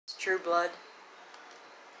Tru Blood.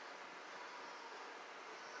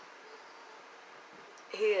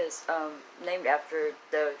 He is named after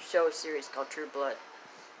the show series called Tru Blood.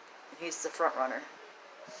 He's the front runner.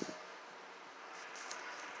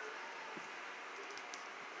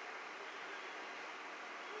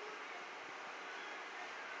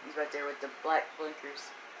 He's right there with the black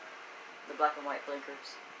blinkers. The black and white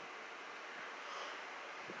blinkers.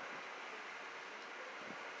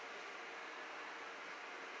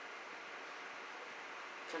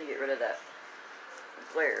 I'm trying to get rid of that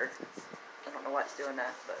glare. I don't know why it's doing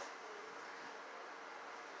that, but...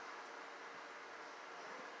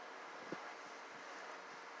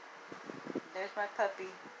 There's my puppy.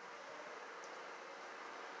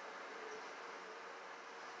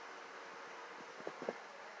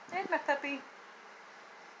 There's my puppy.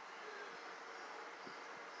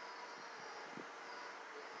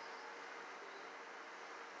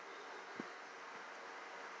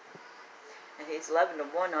 And he's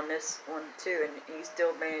 11-1 on this one too, and he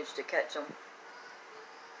still managed to catch him.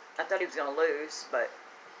 I thought he was going to lose, but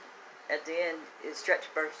at the end, his stretch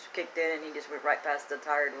burst kicked in and he just went right past the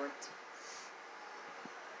tired ones.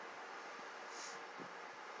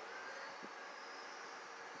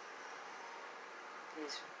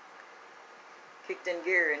 He's kicked in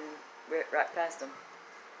gear and went right past him.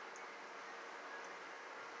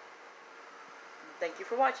 Thank you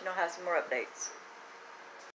for watching. I'll have some more updates.